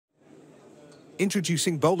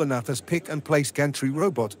Introducing Bholanath's pick-and-place gantry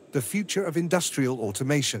robot, the future of industrial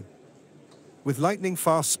automation. With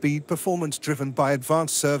lightning-fast speed performance driven by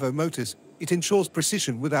advanced servo motors, it ensures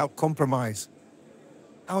precision without compromise.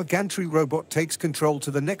 Our gantry robot takes control to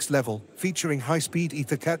the next level, featuring high-speed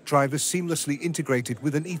Ethercat drivers seamlessly integrated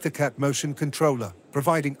with an Ethercat motion controller,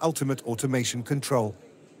 providing ultimate automation control.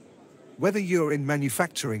 Whether you're in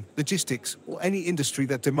manufacturing, logistics, or any industry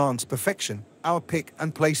that demands perfection, our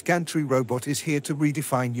pick-and-place gantry robot is here to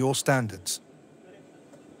redefine your standards.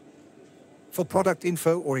 For product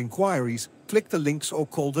info or inquiries, click the links or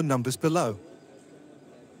call the numbers below.